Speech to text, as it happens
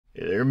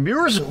Hey there,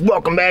 viewers,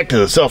 welcome back to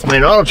the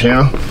Self-Made Auto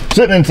Channel.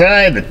 Sitting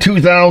inside the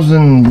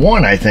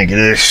 2001, I think it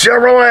is,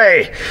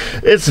 Chevrolet.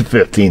 It's a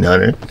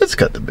 1500. It's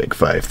got the big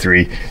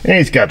 5.3, and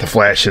he's got the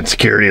flashing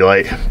security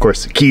light. Of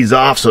course, the key's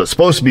off, so it's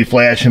supposed to be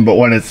flashing, but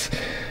when it's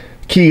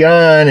key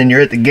on and you're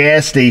at the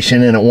gas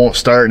station and it won't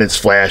start and it's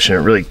flashing, it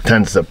really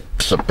tends to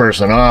piss a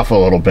person off a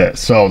little bit.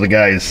 So the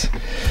guy's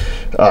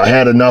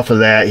had enough of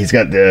that. He's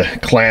got the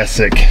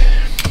classic,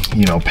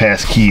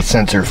 pass key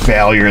sensor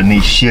failure in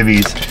these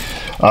Chevys.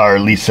 Or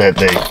at least that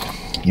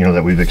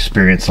that we've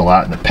experienced a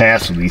lot in the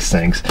past with these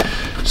things.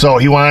 So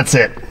he wants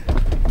it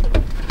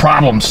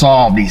problem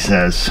solved, he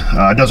says.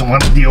 Doesn't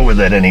want to deal with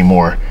it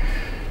anymore.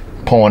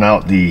 Pulling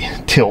out the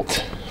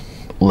tilt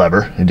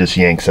lever, it just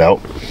yanks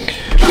out.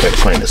 Gotta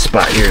find a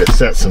spot here to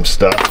set some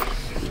stuff.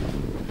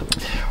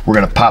 We're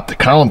gonna pop the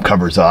column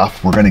covers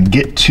off. We're gonna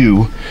get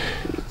to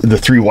the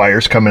 3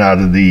 wires coming out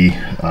of the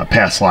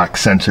Passlock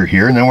sensor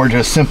here, and then we're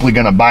just simply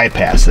gonna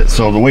bypass it.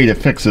 So the way to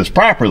fix this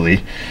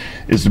properly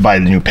is to buy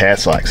the new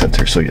Passlock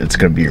sensor, so it's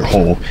going to be your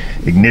whole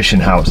ignition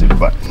housing,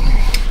 but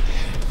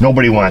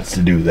nobody wants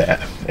to do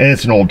that, and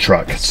it's an old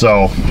truck.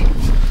 So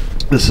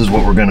this is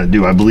what we're going to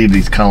do. I believe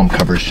these column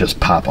covers just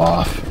pop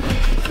off.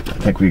 I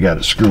think we got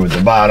a screw at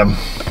the bottom,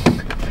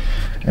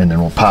 and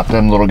then we'll pop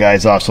them little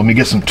guys off. So let me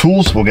get some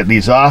tools. We'll get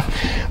these off.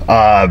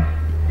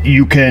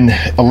 You can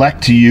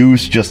elect to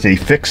use just a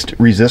fixed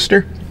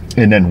resistor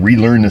and then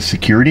relearn the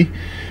security.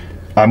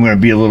 I'm going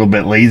to be a little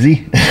bit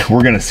lazy.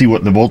 We're going to see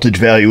what the voltage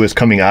value is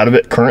coming out of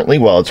it currently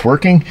while it's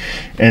working,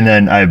 and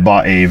then I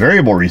bought a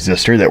variable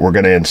resistor that we're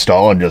going to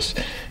install and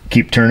just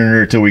keep turning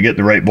her until we get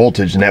the right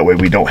voltage, and that way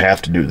we don't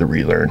have to do the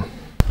relearn.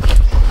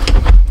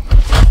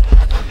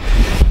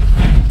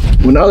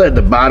 Well, now that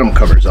the bottom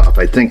cover's off,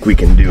 I think we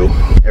can do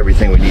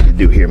everything we need to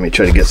do here. Let me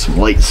try to get some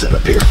light set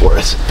up here for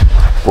us.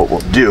 What we'll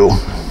do,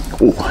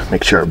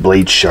 make sure our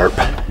blade's sharp.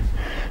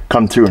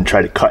 Come through and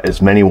try to cut as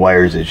many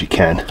wires as you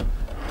can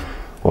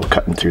while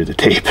cutting through the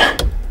tape.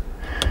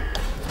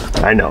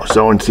 I know,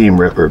 sewing seam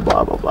ripper,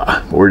 blah, blah,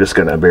 blah. We're just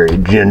gonna very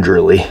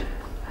gingerly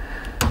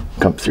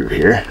come through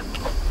here.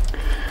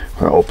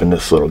 We're gonna open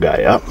this little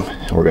guy up,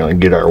 and we're gonna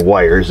get our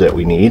wires that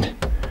we need.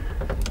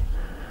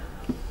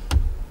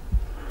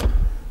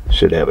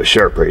 Should have a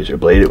sharp razor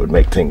blade, it would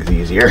make things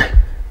easier.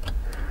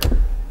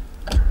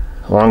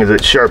 As long as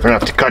it's sharp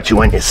enough to cut you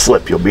when you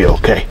slip, you'll be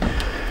okay.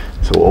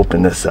 So we'll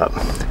open this up.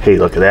 Hey,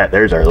 look at that,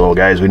 there's our little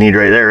guys we need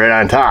right there, right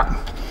on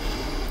top.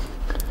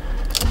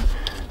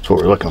 So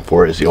what we're looking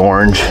for is the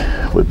orange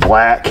with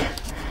black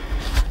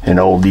and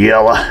old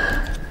yellow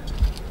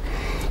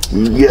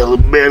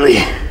belly.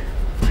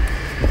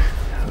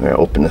 I'm gonna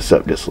open this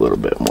up just a little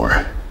bit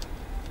more.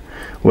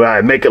 Well,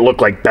 I make it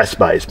look like Best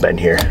Buy's been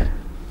here.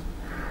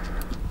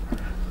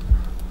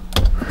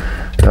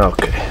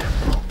 Okay,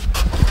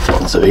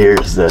 so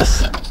here's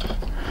this.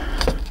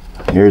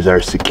 Here's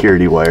our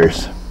security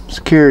wires.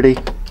 Security.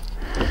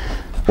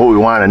 What we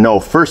want to know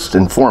first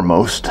and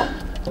foremost,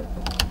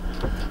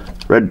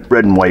 red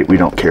and white we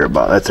don't care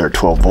about. That's our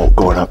 12 volt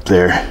going up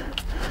there.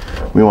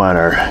 We want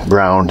our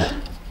ground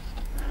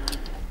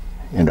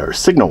and our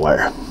signal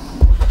wire,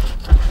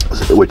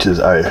 which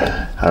is our,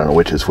 I don't know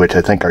which is which.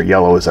 I think our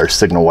yellow is our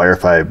signal wire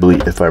if I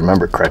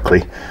remember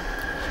correctly.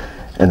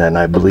 And then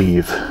I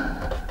believe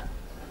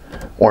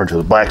orange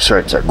with the black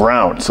stripes are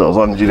ground. So as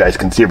long as you guys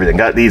can see everything,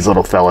 got these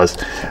little fellas.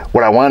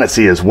 What I want to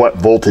see is what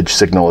voltage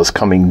signal is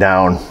coming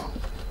down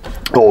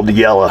old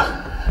yellow.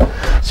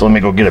 So let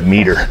me go get a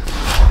meter.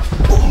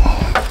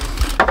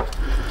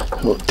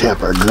 We'll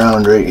tap our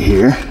ground right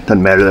here.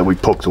 Doesn't matter that we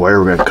poke the wire,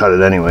 we're going to cut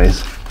it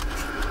anyways.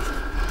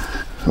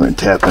 We're going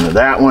to tap into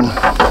that one.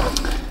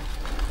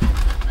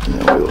 And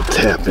then we will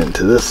tap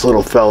into this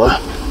little fella.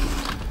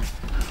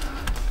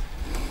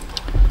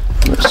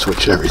 I'm going to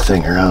switch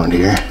everything around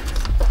here.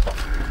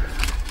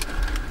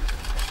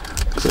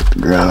 Looks like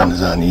the ground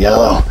is on the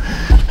yellow.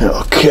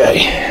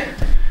 Okay.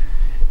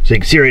 So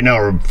you can see right now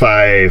we're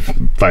 5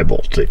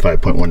 volts,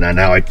 5.19.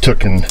 Now I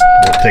took and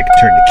we'll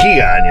turn the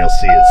key on, you'll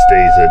see it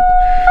stays at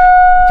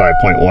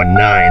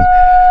 5.19.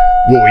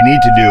 What we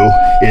need to do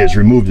is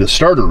remove the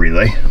starter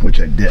relay, which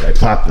I did. I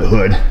popped the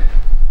hood,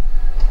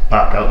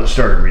 popped out the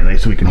starter relay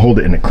so we can hold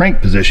it in the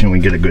crank position and we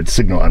get a good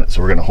signal on it.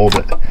 So we're going to hold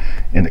it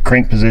in the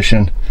crank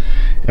position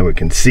and we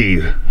can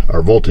see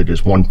our voltage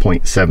is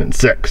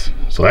 1.76.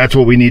 So that's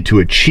what we need to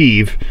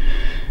achieve,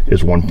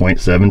 is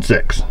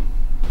 1.76.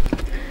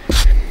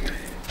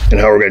 And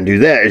how we're going to do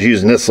that is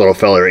using this little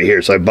fella right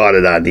here. So I bought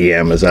it on the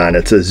Amazon.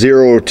 It's a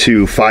 0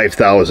 to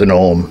 5,000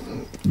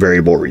 ohm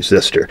variable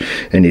resistor,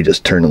 and you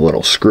just turn a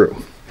little screw.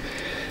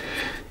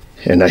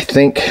 And I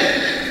think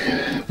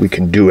we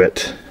can do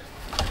it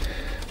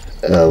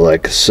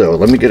like so.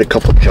 Let me get a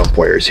couple jump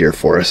wires here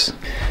for us.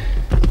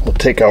 We'll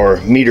take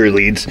our meter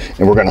leads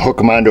and we're going to hook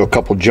them onto a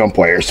couple jump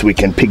wires so we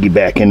can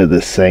piggyback into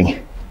this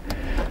thing.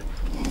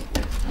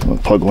 I'm going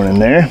to plug one in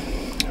there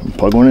and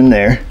plug one in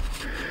there.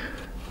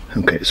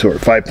 Okay, so we're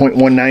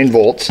 5.19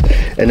 volts,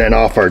 and then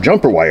off our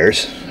jumper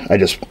wires, I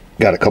just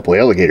got a couple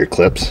alligator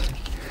clips,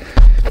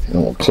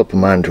 and we'll clip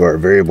them onto our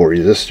variable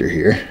resistor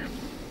here.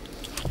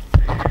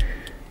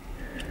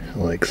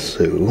 like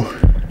so.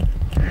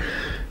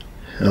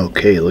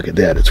 Okay, look at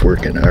that, it's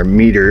working. Our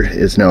meter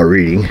is now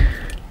reading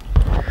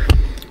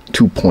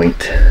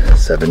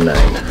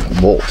 2.79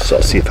 volts. So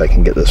I'll see if I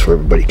can get this where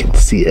everybody can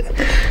see it,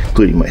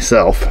 including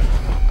myself.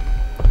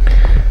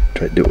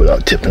 Try to do it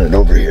without tipping it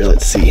over here.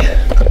 Let's see.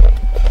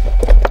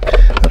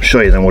 I'll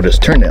show you, then we'll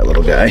just turn that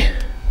little guy.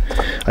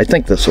 I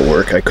think this will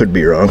work. I could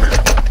be wrong.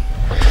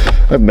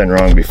 I've been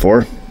wrong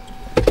before.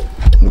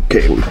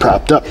 Okay, we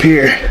popped up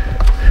here.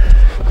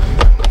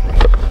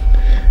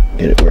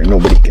 Get it where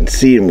nobody can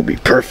see and we'll be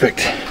perfect.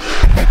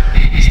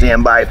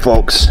 Stand by,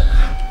 folks.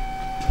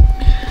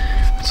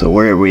 So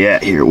where are we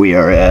at here? We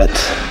are at,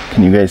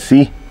 can you guys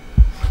see?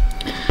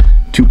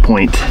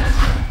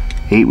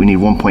 2.8, we need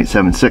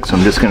 1.76. So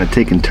I'm just gonna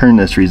take and turn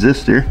this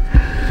resistor.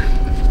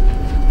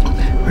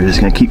 We're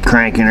just gonna keep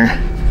cranking her.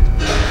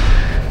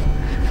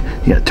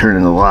 You gotta turn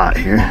it a lot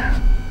here.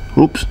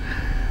 Oops.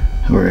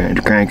 We're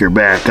gonna crank her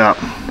back up.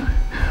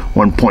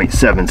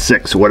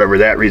 1.76, so whatever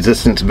that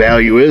resistance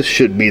value is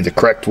should be the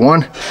correct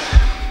one.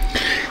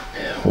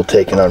 We'll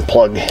take and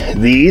unplug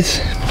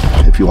these.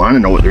 If you want to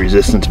know what the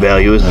resistance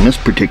value is on this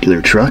particular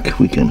truck,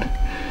 we can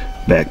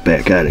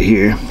back out of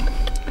here,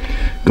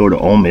 go to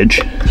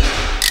ohmage,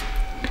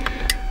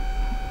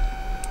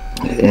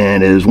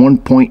 and it is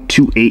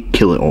 1.28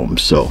 kilo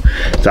ohms, so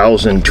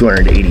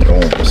 1,280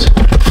 ohms.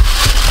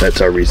 That's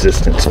our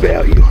resistance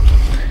value.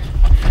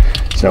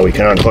 So now we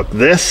can unhook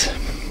this,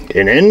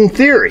 and in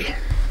theory,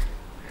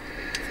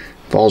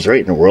 falls right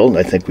in the world, and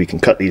I think we can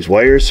cut these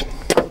wires,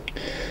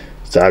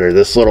 solder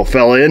this little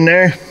fella in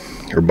there,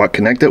 or butt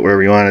connect it,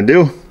 whatever you want to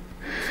do,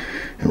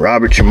 and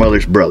Robert's your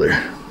mother's brother.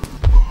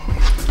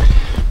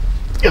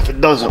 If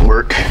it doesn't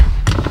work,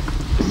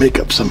 make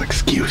up some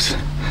excuse.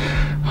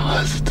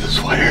 Oh, is it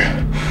this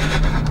wire,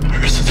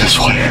 or is it this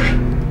wire?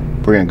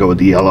 We're gonna go with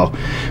the yellow.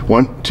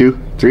 1, 2,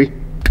 3.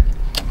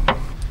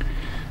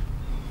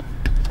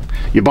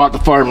 You bought the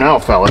farm now,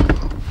 fella.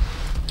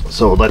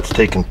 So let's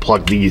take and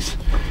plug this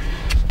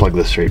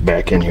right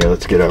back in here.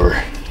 Let's get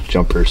our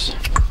jumpers.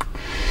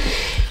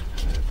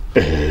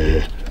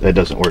 That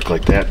doesn't work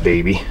like that,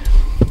 baby.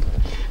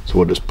 So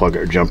we'll just plug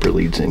our jumper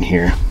leads in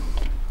here.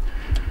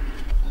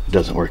 It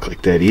doesn't work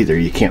like that either.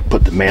 You can't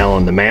put the male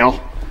in the male.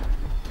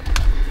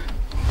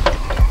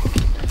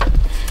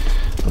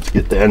 Let's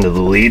get the end of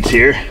the leads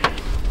here,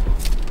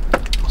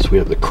 so we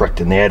have the correct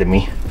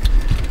anatomy.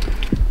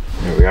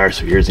 There we are.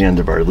 So here's the end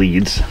of our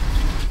leads.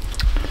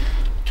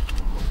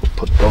 We'll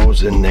put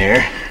those in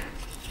there.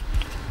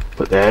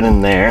 Put that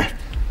in there,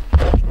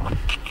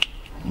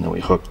 and then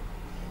we hook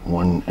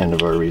one end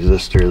of our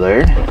resistor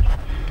there,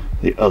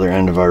 the other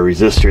end of our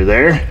resistor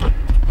there.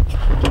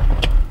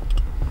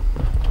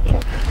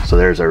 So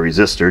there's our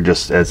resistor,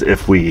 just as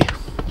if we,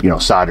 you know,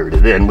 soldered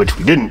it in, which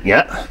we didn't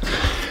yet.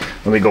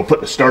 Let me go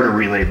put the starter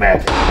relay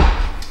back in.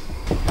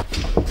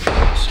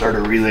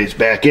 Starter relay's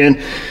back in,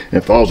 and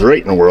it falls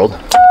right in the world.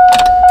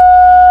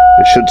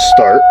 It should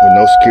start with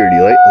no security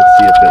light. Let's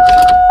see if it's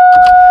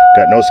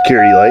got no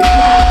security light.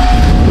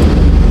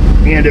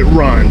 And it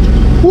runs.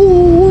 Woo,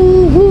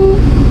 woo, woo.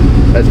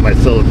 That's my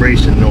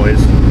celebration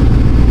noise.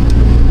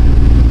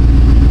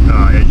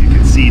 As you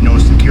can see, no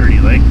security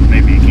light.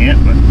 Maybe you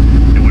can't, but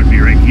it would be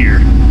right here.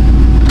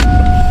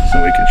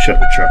 So we can shut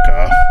the truck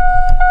off.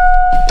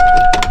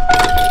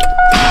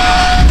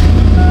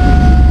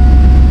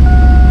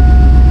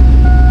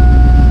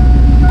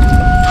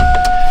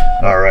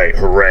 All right,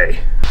 hooray.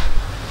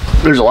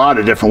 There's a lot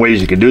of different ways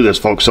you can do this,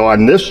 folks. So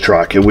on this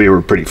truck, we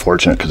were pretty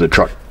fortunate because the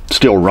truck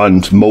still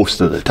runs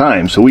most of the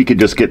time, so we could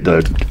just get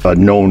a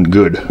known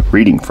good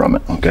reading from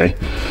it. Okay,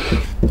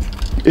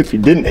 if you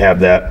didn't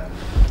have that,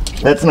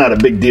 that's not a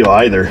big deal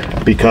either,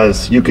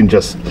 because you can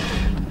just,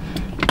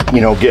 you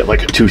know, get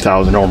like a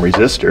 2,000 ohm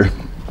resistor,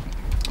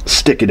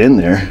 stick it in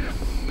there,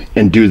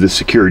 and do the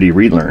security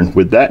relearn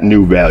with that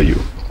new value.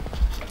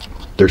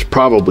 There's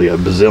probably a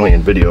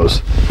bazillion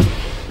videos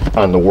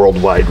on the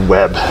World Wide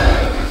Web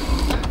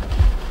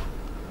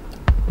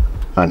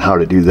on how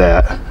to do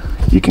that.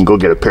 You can go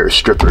get a pair of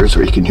strippers,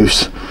 or you can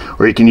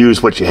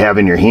use what you have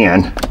in your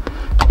hand,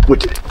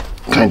 which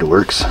kind of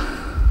works.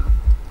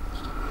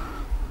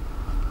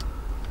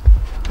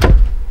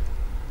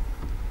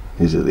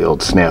 These are the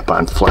old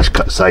snap-on flush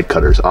cut side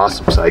cutters.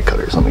 Awesome side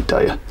cutters, let me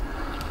tell you.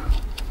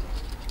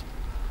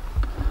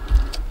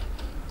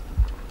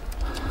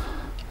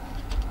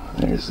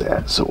 There's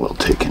that. So we'll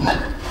take and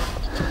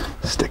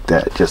stick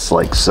that just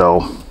like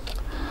so.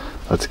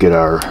 Let's get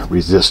our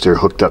resistor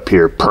hooked up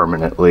here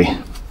permanently.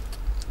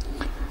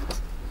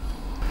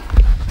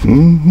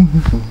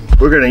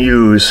 We're going to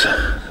use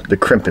the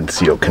crimp and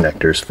seal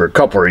connectors for a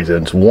couple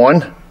reasons.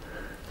 One,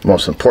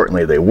 most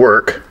importantly, they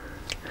work.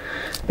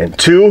 And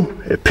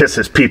two, it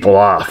pisses people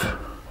off.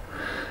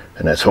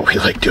 And that's what we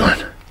like doing.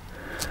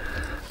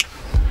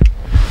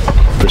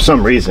 For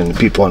some reason, the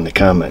people in the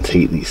comments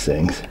hate these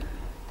things.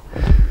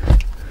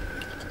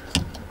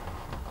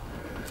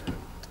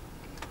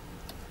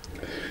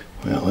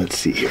 Well, let's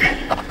see here.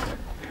 The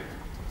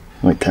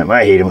only time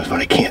I hate them is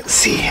when I can't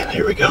see.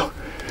 There we go.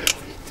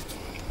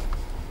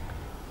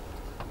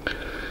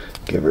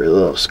 Give her a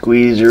little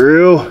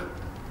squeezeroo.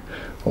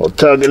 A little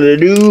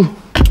tug-a-doo.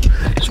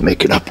 Just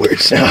make it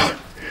upwards now.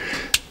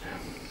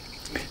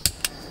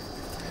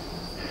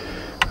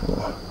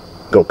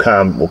 We'll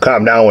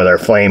calm down with our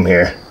flame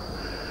here.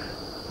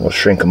 We'll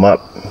shrink them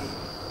up.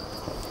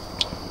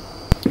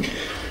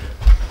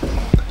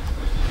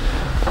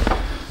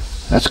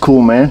 That's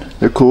cool, man.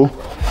 They're cool.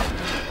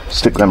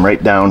 Stick them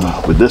right down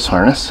with this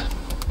harness.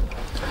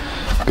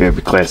 Grab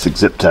your classic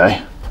zip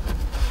tie.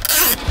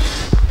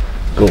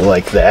 Go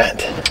like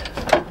that.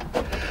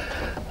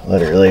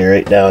 Let her lay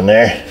right down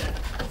there.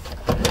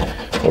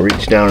 We'll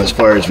reach down as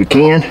far as we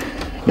can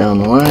down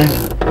the line.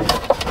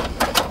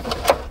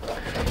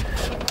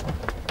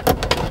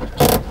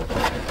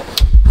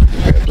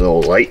 Grab a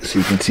little light so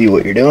you can see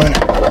what you're doing.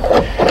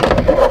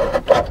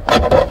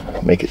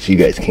 Make it so you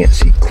guys can't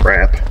see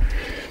crap.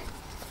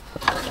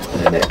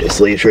 And that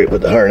just lays right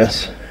with the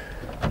harness.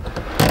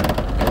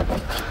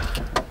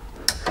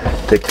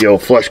 Take the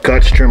old flush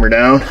cuts, trim her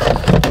down.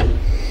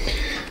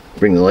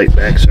 Bring the light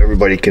back so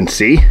everybody can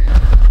see.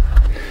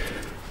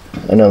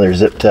 Another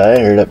zip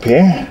tie right up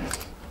here.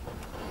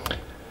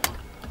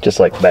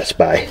 Just like Best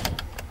Buy.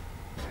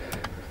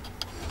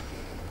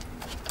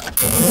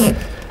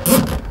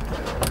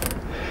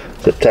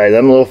 Zip tie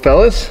them little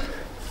fellas.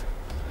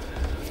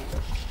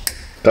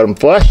 Cut them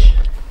flush.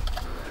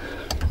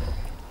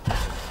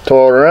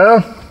 Twirl it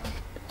around.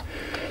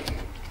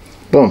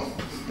 Boom.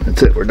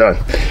 That's it, we're done.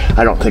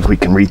 I don't think we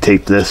can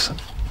retape this.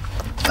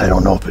 I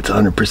don't know if it's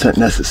 100%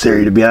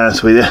 necessary, to be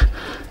honest with you.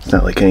 It's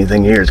not like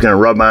anything here is going to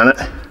rub on it.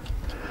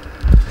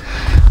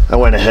 I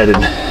went ahead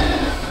and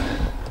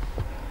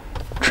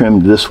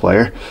trimmed this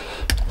wire,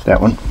 that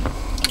one,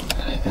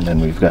 and then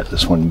we've got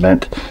this one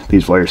bent.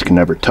 These wires can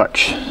never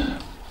touch.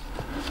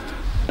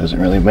 Doesn't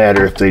really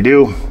matter if they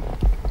do.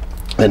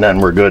 And then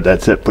we're good,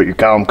 that's it. Put your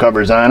column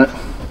covers on it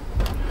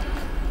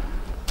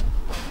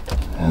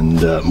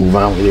and move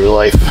on with your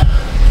life.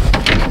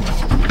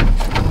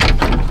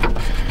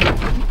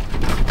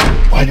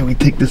 Why did we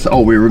take this?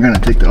 Oh, we were going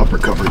to take the upper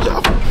covers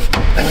off.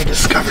 And we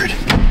discovered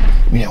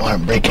we didn't want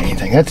to break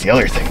anything. That's the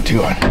other thing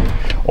too on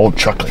old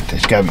truck like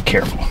this. You gotta be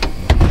careful.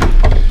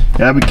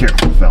 Gotta be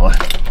careful, fella.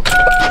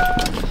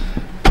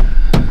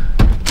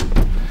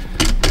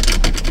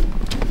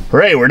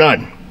 Hooray, we're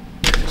done.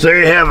 So there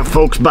you have it,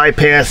 folks,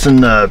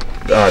 bypassing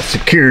the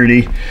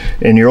security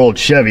in your old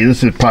Chevy.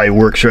 This probably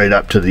works right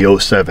up to the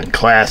 07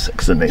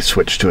 Classics, and they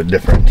switched to a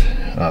different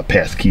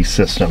passkey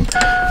system.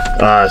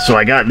 So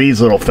I got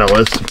these little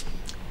fellas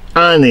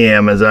on the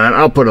Amazon.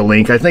 I'll put a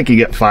link. I think you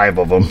get 5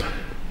 of them.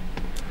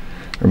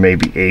 Or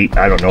maybe 8,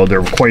 I don't know,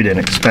 they're quite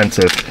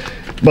inexpensive.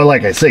 But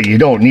like I say, you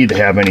don't need to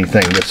have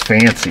anything this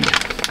fancy.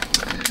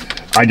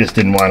 I just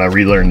didn't want to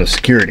relearn the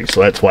security,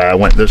 so that's why I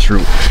went this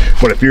route.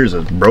 But if yours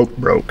is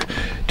broke,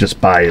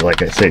 just buy,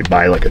 like I say,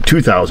 buy like a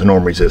 2000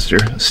 ohm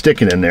resistor,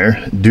 stick it in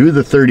there, do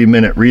the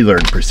 30-minute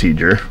relearn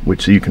procedure,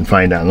 which you can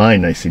find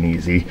online nice and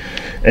easy,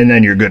 and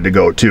then you're good to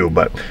go too.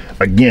 But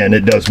again,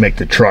 it does make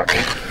the truck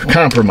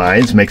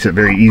compromise, makes it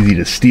very easy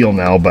to steal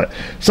now, but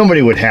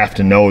somebody would have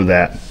to know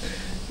that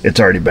it's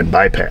already been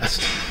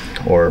bypassed,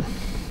 or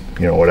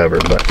you know, whatever.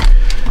 But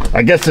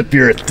I guess if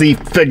you're a thief,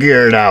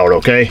 figure it out,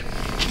 okay?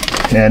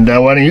 And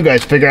why don't you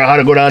guys figure out how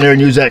to go down there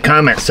and use that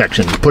comment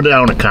section. Put it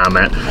down in a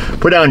comment,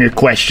 put down your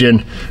question,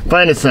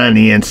 find us on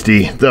the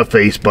Insta, the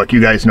Facebook.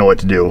 You guys know what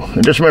to do.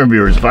 And just remember,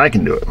 viewers, if I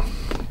can do it,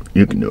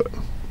 you can do it.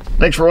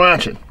 Thanks for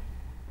watching.